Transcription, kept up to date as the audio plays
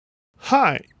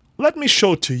Hi, let me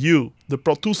show to you the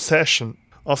Pro Tools session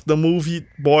of the movie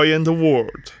Boy and the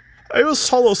World. I will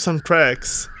solo some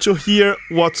tracks to hear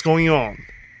what's going on.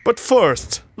 But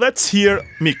first, let's hear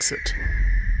Mix It.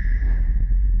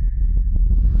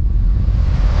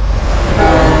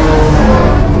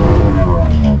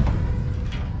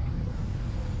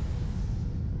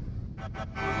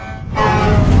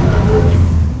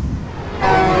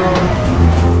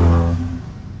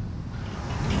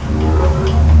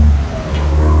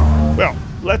 Well,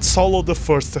 let's solo the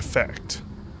first effect.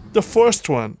 The first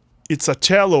one, it's a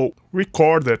cello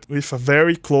recorded with a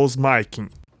very close miking,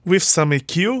 with some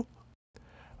EQ,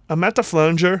 a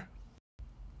metaflanger,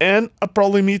 and a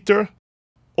polymeter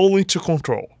only to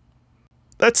control.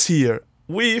 Let's hear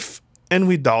with and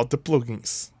without the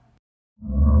plugins.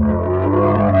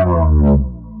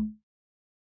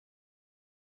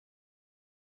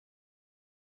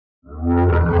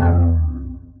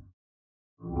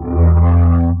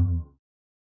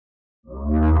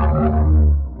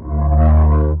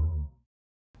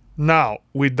 Now,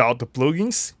 without the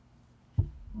plugins.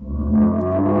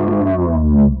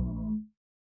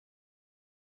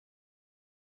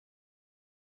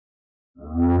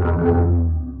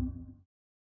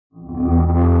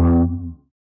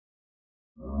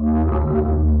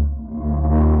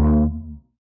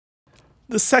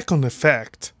 The second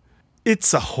effect,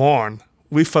 it's a horn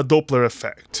with a Doppler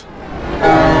effect.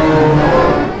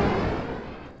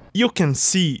 You can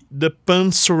see the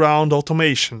pan surround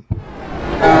automation.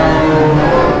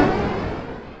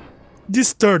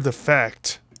 This third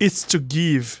effect is to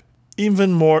give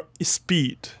even more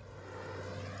speed.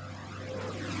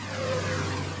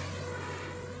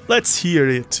 Let's hear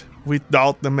it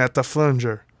without the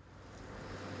metaflanger.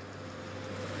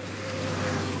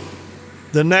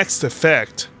 The next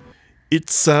effect,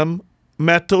 it's some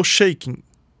metal shaking.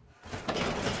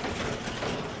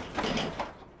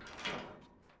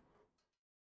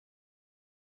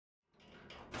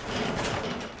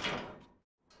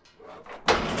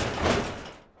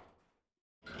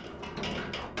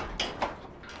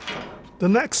 The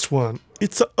next one,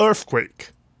 it's an earthquake,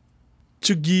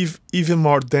 to give even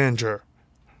more danger.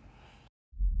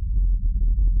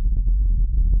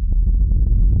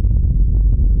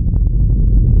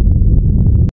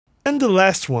 And the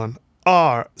last one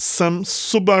are some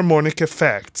subharmonic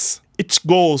effects. It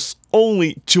goes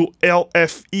only to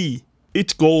LFE,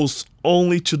 it goes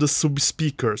only to the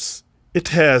sub-speakers. It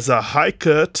has a high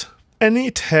cut and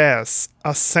it has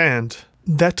a send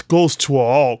that goes to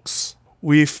aux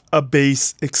with a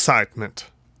bass excitement.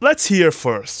 Let's hear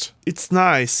first. It's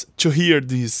nice to hear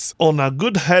this on a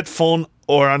good headphone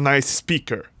or a nice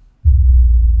speaker.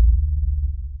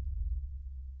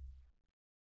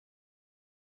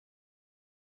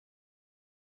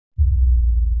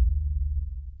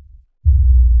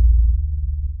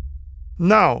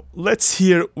 Now, let's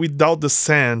hear without the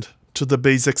send to the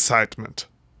bass excitement.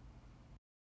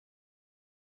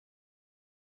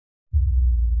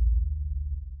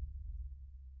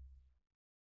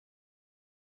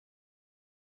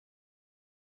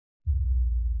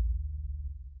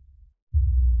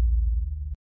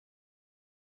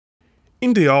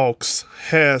 In the aux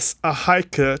has a high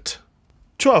cut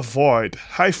to avoid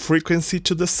high frequency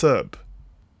to the sub.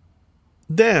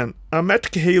 Then a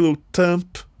Magic Halo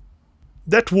thump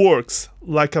that works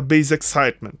like a bass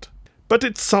excitement, but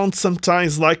it sounds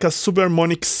sometimes like a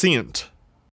subharmonic synth.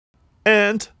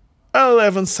 And a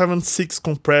 1176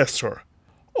 compressor,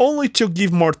 only to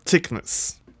give more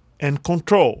thickness and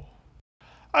control.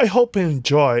 I hope you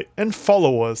enjoy and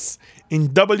follow us in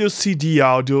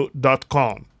wcdaudio.com.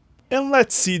 And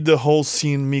let's see the whole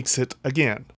scene mixed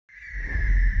again.